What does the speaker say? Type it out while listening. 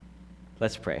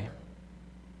Let's pray.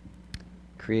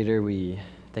 Creator, we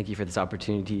thank you for this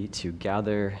opportunity to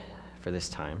gather for this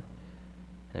time.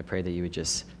 And I pray that you would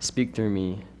just speak through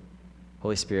me.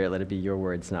 Holy Spirit, let it be your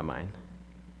words, not mine.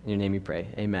 In your name we pray.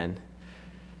 Amen.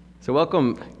 So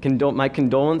welcome. My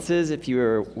condolences if you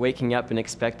were waking up and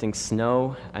expecting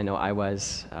snow. I know I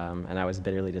was, and I was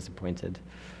bitterly disappointed.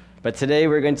 But today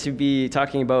we're going to be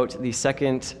talking about the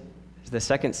second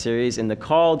series in the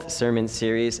Called Sermon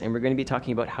series, and we're going to be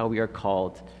talking about how we are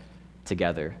called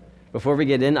together. Before we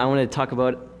get in, I want to talk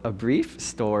about a brief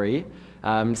story.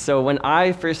 So when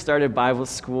I first started Bible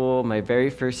school, my very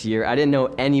first year, I didn't know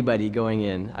anybody going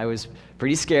in. I was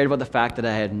pretty scared about the fact that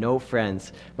I had no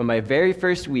friends. But my very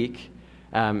first week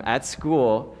at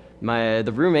school, my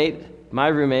roommate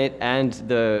and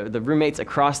the roommates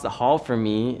across the hall from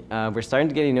me were starting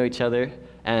to get to know each other.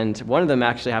 And one of them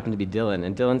actually happened to be Dylan.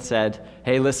 And Dylan said,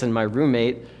 "Hey, listen, my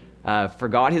roommate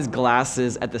forgot his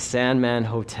glasses at the Sandman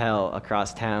Hotel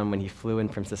across town when he flew in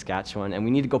from Saskatchewan, and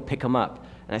we need to go pick him up."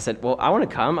 And I said, "Well, I want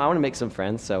to come. I want to make some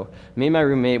friends." So me and my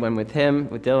roommate went with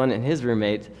Dylan and his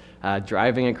roommate,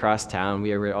 driving across town.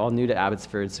 We were all new to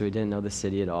Abbotsford, so we didn't know the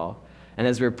city at all. And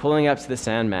as we were pulling up to the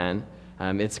Sandman,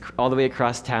 it's all the way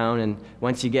across town, and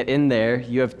once you get in there,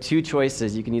 you have two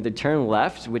choices. You can either turn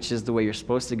left, which is the way you're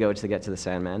supposed to go to get to the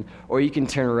Sandman, or you can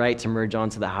turn right to merge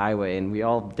onto the highway, and we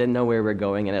all didn't know where we were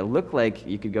going, and it looked like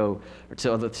you could go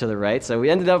to the right, so we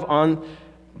ended up on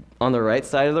the right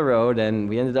side of the road, and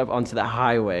we ended up onto the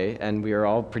highway, and we were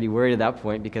all pretty worried at that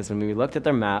point because when we looked at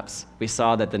their maps, we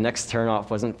saw that the next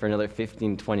turnoff wasn't for another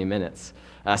 15, 20 minutes.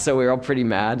 So we were all pretty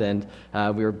mad, and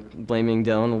we were blaming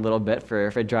Dylan a little bit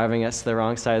for driving us to the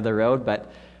wrong side of the road,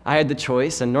 but I had the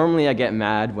choice, and normally I get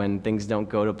mad when things don't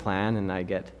go to plan, and I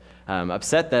get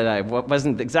upset that I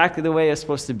wasn't exactly the way I was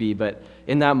supposed to be, but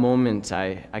in that moment,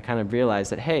 I kind of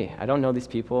realized that, hey, I don't know these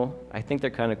people, I think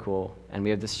they're kind of cool, and we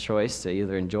have this choice to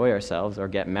either enjoy ourselves or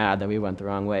get mad that we went the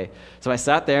wrong way. So I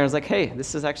sat there and was like, hey,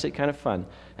 this is actually kind of fun,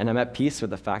 and I'm at peace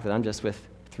with the fact that I'm just with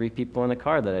 3 people in a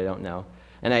car that I don't know.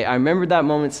 And I remembered that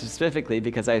moment specifically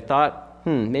because I thought,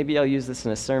 maybe I'll use this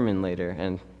in a sermon later,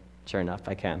 and sure enough,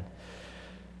 I can.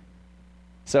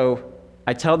 So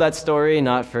I tell that story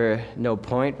not for no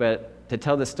point, but to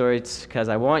tell the story because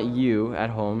I want you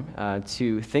at home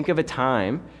to think of a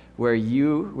time where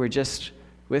you were just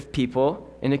with people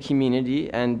in a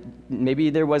community, and maybe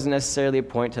there wasn't necessarily a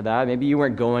point to that. Maybe you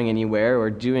weren't going anywhere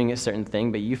or doing a certain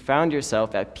thing, but you found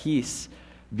yourself at peace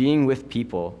being with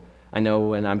people. I know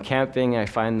when I'm camping, I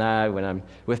find that. When I'm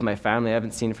with my family I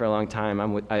haven't seen for a long time,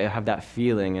 I have that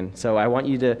feeling. And so I want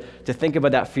you to think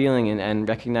about that feeling and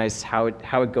recognize how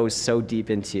it goes so deep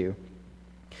into you.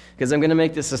 Because I'm going to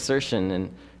make this assertion,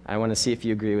 and I want to see if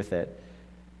you agree with it.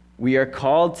 We are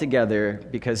called together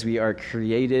because we are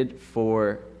created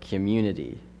for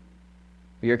community.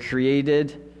 We are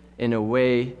created in a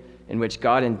way in which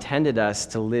God intended us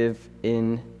to live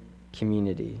in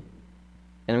community.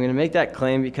 And I'm going to make that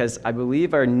claim because I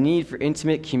believe our need for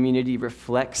intimate community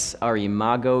reflects our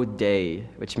imago Dei,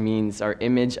 which means our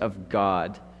image of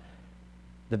God.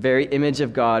 The very image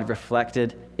of God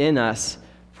reflected in us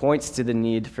points to the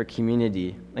need for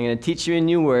community. I'm going to teach you a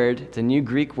new word. It's a new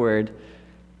Greek word,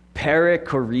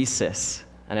 perichoresis.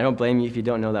 And I don't blame you if you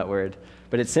don't know that word.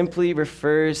 But it simply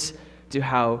refers to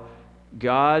how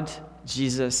God,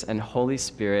 Jesus, and Holy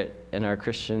Spirit, in our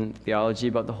Christian theology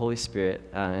about the Holy Spirit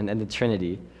and the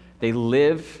Trinity, they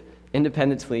live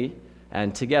independently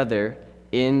and together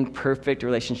in perfect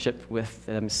relationship with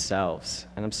themselves.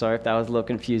 And I'm sorry if that was a little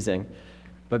confusing,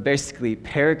 but basically,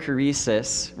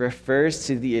 perichoresis refers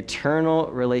to the eternal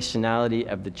relationality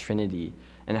of the Trinity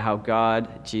and how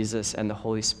God, Jesus, and the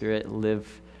Holy Spirit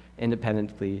live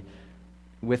independently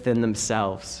within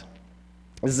themselves.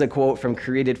 This is a quote from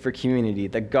Created for Community.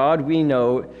 "The God we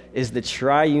know is the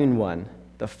triune one,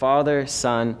 the Father,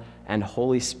 Son, and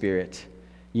Holy Spirit,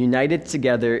 united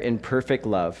together in perfect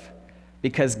love.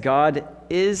 Because God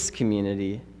is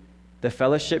community, the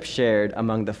fellowship shared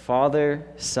among the Father,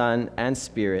 Son, and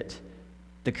Spirit,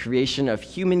 the creation of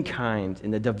humankind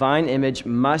in the divine image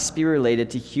must be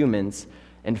related to humans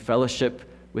and fellowship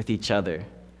with each other."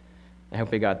 I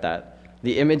hope you got that.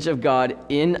 The image of God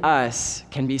in us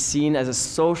can be seen as a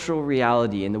social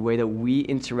reality in the way that we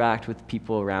interact with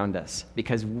people around us,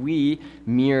 because we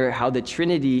mirror how the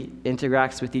Trinity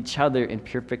interacts with each other in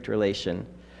perfect relation.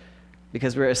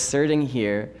 Because we're asserting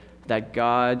here that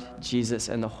God, Jesus,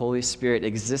 and the Holy Spirit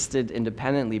existed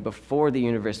independently before the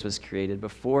universe was created.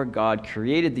 Before God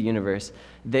created the universe,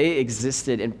 they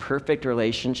existed in perfect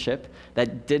relationship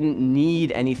that didn't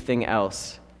need anything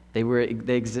else.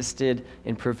 They existed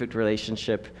in perfect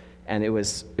relationship, and it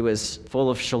was full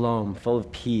of shalom, full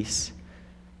of peace.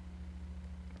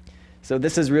 So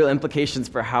this has real implications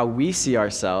for how we see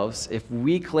ourselves. If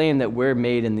we claim that we're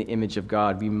made in the image of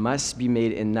God, we must be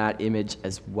made in that image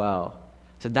as well.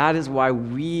 So that is why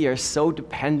we are so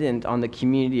dependent on the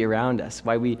community around us,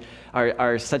 why we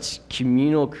are such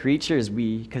communal creatures,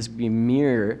 because we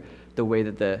mirror the way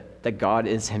that God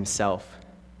is himself,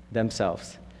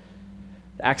 themselves.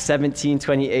 Acts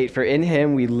 17:28, for in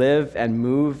him we live and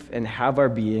move and have our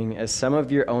being, as some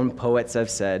of your own poets have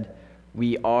said,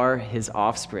 we are his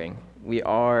offspring. We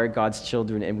are God's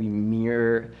children, and we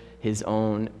mirror his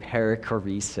own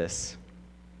perichoresis.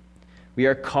 We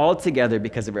are called together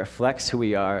because it reflects who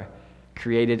we are,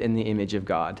 created in the image of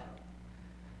God.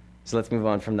 So let's move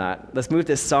on from that. Let's move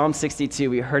to Psalm 62.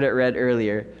 We heard it read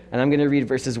earlier, and I'm going to read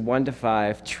verses 1 to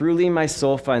 5. Truly my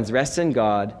soul finds rest in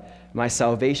God. My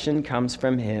salvation comes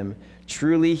from him.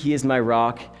 Truly he is my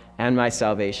rock and my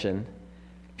salvation.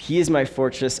 He is my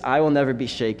fortress. I will never be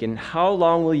shaken. How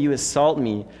long will you assault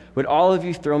me? Would all of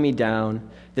you throw me down?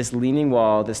 This leaning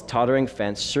wall, this tottering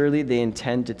fence, surely they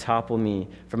intend to topple me.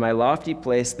 From my lofty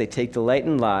place they take delight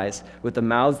in lies. With the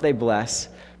mouths they bless,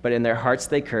 but in their hearts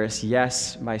they curse.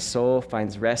 Yes, my soul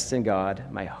finds rest in God.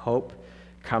 My hope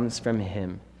comes from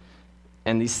him.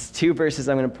 And these two verses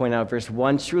I'm going to point out. Verse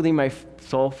 1, truly my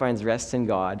soul finds rest in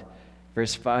God.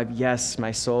 Verse 5, yes,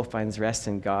 my soul finds rest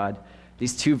in God.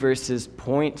 These two verses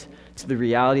point to the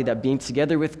reality that being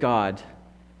together with God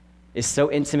is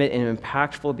so intimate and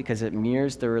impactful because it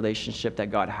mirrors the relationship that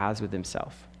God has with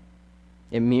himself.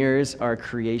 It mirrors our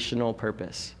creational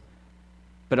purpose.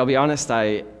 But I'll be honest,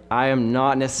 I am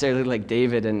not necessarily like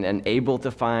David and able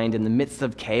to find in the midst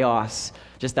of chaos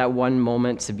just that one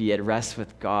moment to be at rest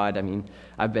with God. I mean,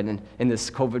 I've been in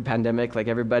this COVID pandemic like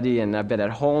everybody, and I've been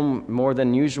at home more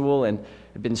than usual, and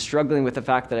I've been struggling with the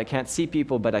fact that I can't see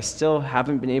people, but I still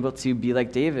haven't been able to be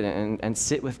like David and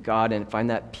sit with God and find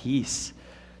that peace.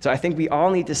 So I think we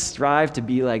all need to strive to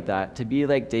be like that, to be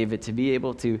like David, to be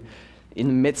able to, in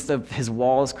the midst of his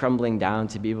walls crumbling down,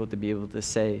 to be able to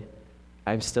say,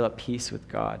 I'm still at peace with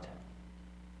God.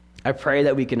 I pray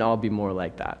that we can all be more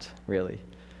like that, really.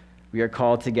 We are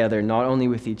called together not only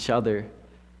with each other,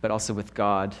 but also with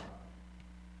God.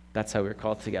 That's how we're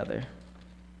called together.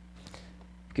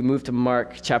 We can move to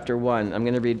Mark chapter 1. I'm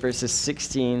going to read verses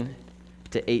 16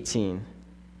 to 18.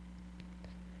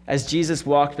 As Jesus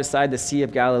walked beside the Sea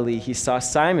of Galilee, he saw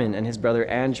Simon and his brother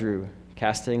Andrew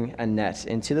casting a net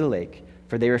into the lake,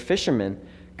 for they were fishermen.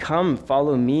 Come,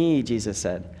 follow me, Jesus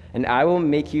said, and I will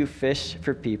make you fish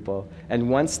for people. And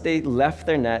once they left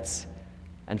their nets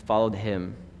and followed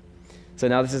him. So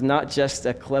now this is not just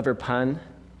a clever pun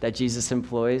that Jesus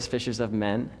employs, fishers of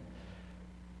men,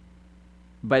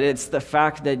 but it's the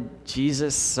fact that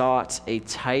Jesus sought a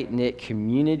tight-knit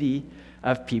community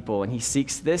of people, and he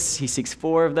seeks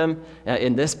 4 of them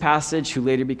in this passage who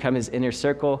later become his inner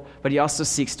circle, but he also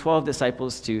seeks 12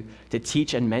 disciples to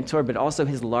teach and mentor, but also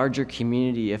his larger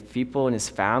community of people in his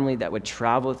family that would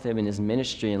travel with him in his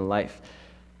ministry and life,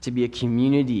 to be a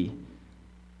community.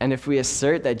 And if we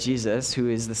assert that Jesus, who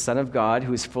is the Son of God,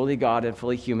 who is fully God and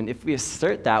fully human, if we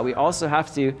assert that, we also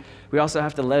have to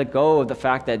let go of the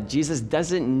fact that Jesus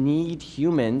doesn't need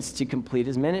humans to complete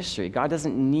his ministry. God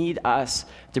doesn't need us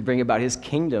to bring about his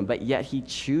kingdom, but yet he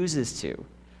chooses to.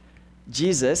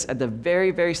 Jesus, at the very,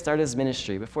 very start of his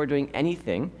ministry, before doing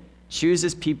anything,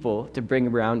 chooses people to bring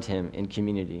around him in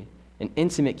community, an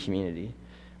intimate community.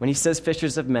 When he says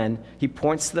fishers of men, he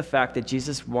points to the fact that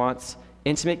Jesus wants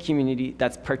intimate community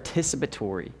that's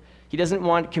participatory. He doesn't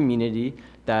want community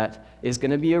that is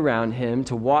going to be around him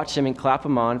to watch him and clap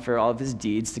him on for all of his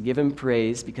deeds, to give him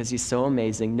praise because he's so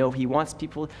amazing. No, he wants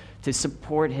people to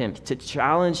support him, to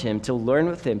challenge him, to learn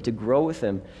with him, to grow with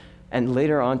him, and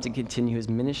later on to continue his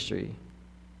ministry.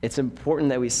 It's important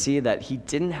that we see that he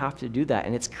didn't have to do that,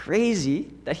 and it's crazy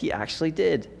that he actually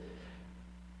did.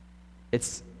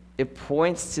 It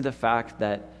points to the fact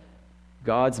that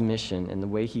God's mission and the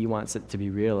way he wants it to be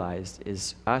realized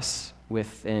is us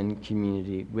within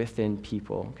community, within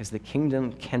people, because the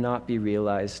kingdom cannot be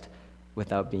realized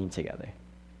without being together.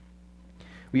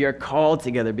 We are called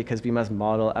together because we must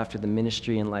model after the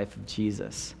ministry and life of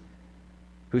Jesus,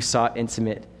 who sought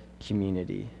intimate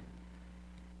community.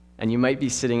 And you might be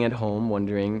sitting at home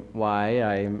wondering why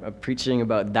I'm preaching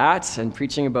about that and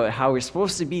preaching about how we're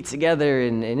supposed to be together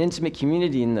in an intimate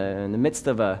community in the midst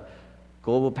of a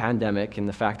global pandemic, and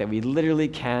the fact that we literally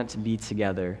can't be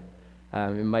together.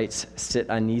 It might sit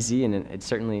uneasy, and it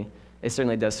certainly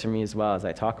does for me as well as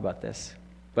I talk about this.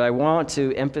 But I want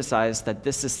to emphasize that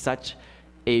this is such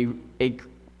a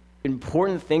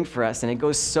important thing for us, and it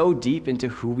goes so deep into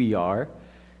who we are,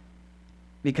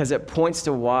 because it points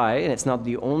to why, and it's not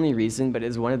the only reason, but it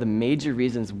is one of the major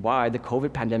reasons why the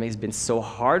COVID pandemic has been so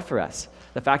hard for us.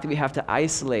 The fact that we have to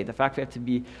isolate, the fact we have to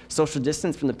be social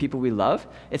distance from the people we love,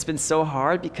 it's been so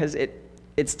hard because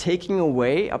it's taking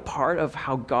away a part of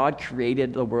how God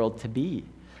created the world to be.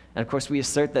 And of course, we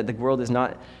assert that the world is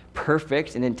not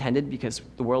perfect and intended because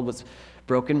the world was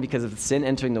broken because of sin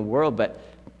entering the world, but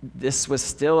this was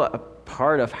still a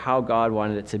part of how God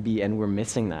wanted it to be, and we're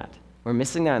missing that. We're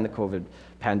missing that in the COVID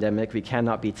pandemic. We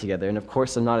cannot be together. And of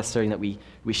course, I'm not asserting that we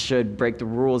should break the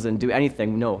rules and do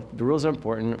anything. No, the rules are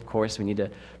important. Of course, we need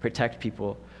to protect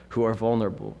people who are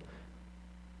vulnerable.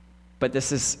 But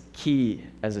this is key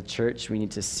as a church. We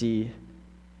need to see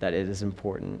that it is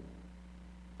important.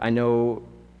 I know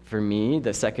for me,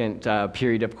 the second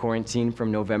period of quarantine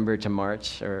from November to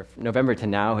March, or November to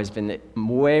now, has been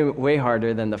way, way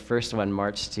harder than the first one,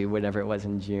 March to whatever it was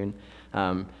in June.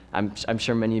 I'm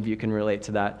sure many of you can relate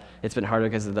to that. It's been harder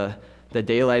because of the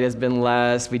daylight has been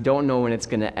less. We don't know when it's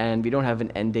going to end. We don't have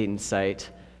an end date in sight.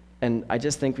 And I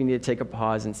just think we need to take a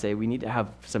pause and say we need to have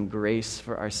some grace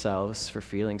for ourselves for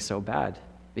feeling so bad.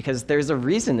 Because there's a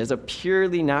reason, there's a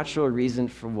purely natural reason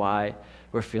for why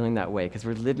we're feeling that way, because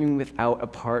we're living without a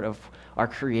part of our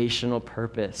creational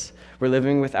purpose. We're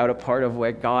living without a part of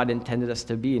where God intended us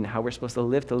to be and how we're supposed to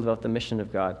live out the mission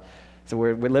of God. So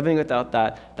we're living without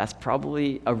that. That's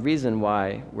probably a reason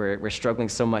why we're struggling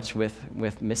so much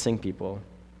with missing people,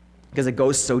 because it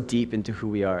goes so deep into who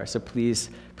we are. So please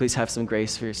have some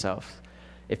grace for yourself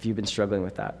if you've been struggling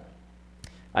with that.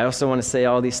 I also want to say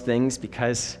all these things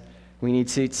because we need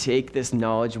to take this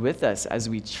knowledge with us as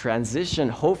we transition,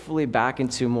 hopefully, back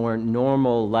into more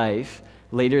normal life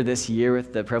later this year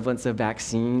with the prevalence of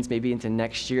vaccines, maybe into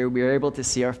next year. We are able to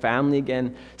see our family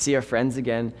again, see our friends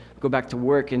again, go back to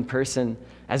work in person.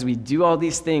 As we do all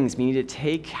these things, we need to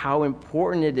take how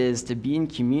important it is to be in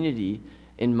community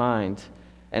in mind.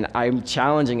 And I'm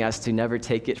challenging us to never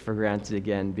take it for granted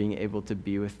again, being able to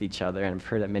be with each other. And I've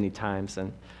heard that many times,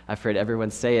 and I've heard everyone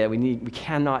say it. We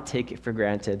cannot take it for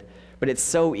granted. But it's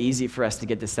so easy for us to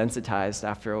get desensitized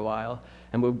after a while,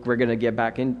 and we're going to get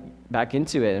back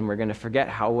into it, and we're going to forget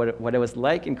what it was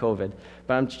like in COVID.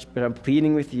 But I'm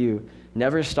pleading with you,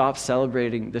 never stop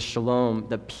celebrating the shalom,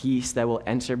 the peace that will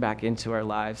enter back into our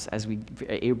lives as we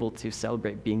are able to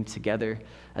celebrate being together,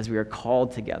 as we are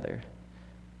called together.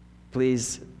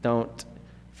 Please don't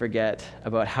forget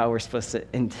about how we're supposed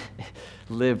to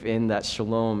live in that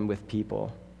shalom with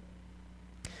people.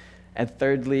 And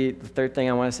thirdly, the third thing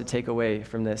I want us to take away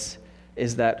from this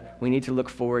is that we need to look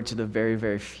forward to the very,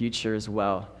 very future as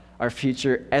well, our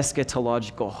future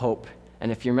eschatological hope.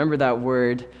 And if you remember that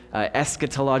word,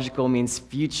 eschatological means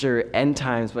future, end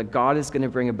times, what God is going to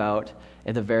bring about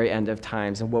at the very end of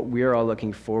times and what we're all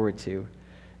looking forward to.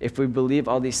 If we believe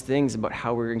all these things about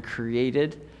how we're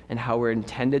created and how we're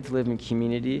intended to live in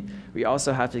community, we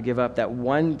also have to give up that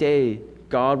one day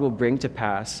God will bring to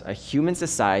pass a human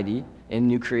society in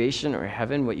new creation or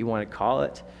heaven, what you want to call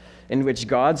it, in which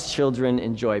God's children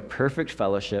enjoy perfect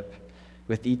fellowship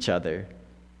with each other,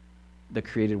 the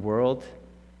created world,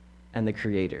 and the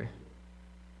Creator.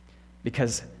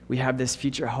 Because we have this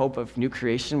future hope of new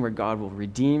creation where God will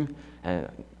redeem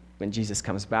when Jesus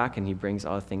comes back and he brings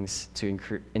all things to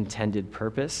intended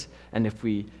purpose. And if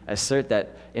we assert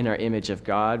that in our image of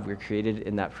God, we're created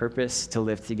in that purpose to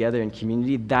live together in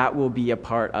community, that will be a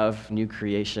part of new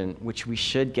creation, which we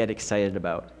should get excited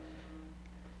about.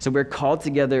 So we're called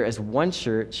together as one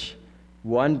church,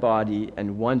 one body,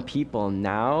 and one people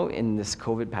now in this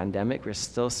COVID pandemic. We're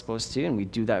still supposed to, and we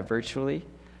do that virtually.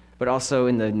 But also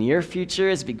in the near future,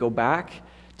 as we go back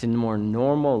to more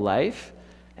normal life,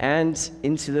 and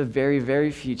into the very, very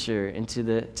future, into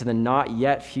the not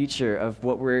yet future of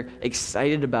what we're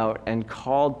excited about and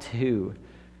called to.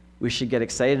 We should get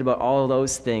excited about all of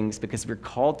those things because we're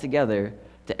called together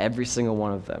to every single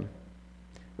one of them.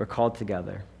 We're called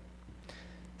together.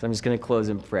 So I'm just going to close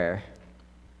in prayer.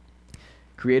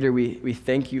 Creator, we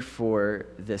thank you for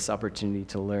this opportunity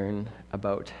to learn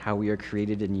about how we are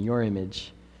created in your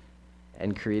image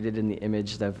and created in the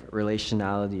image of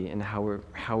relationality, and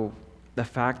how the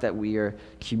fact that we are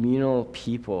communal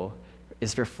people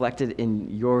is reflected in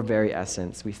your very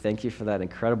essence. We thank you for that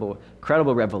incredible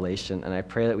revelation, and I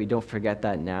pray that we don't forget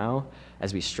that now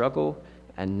as we struggle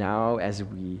and now as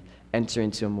we enter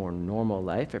into a more normal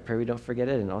life. I pray we don't forget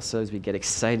it, and also as we get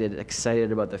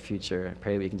excited about the future, I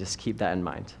pray we can just keep that in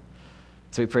mind.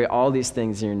 So we pray all these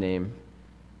things in your name.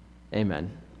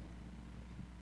 Amen.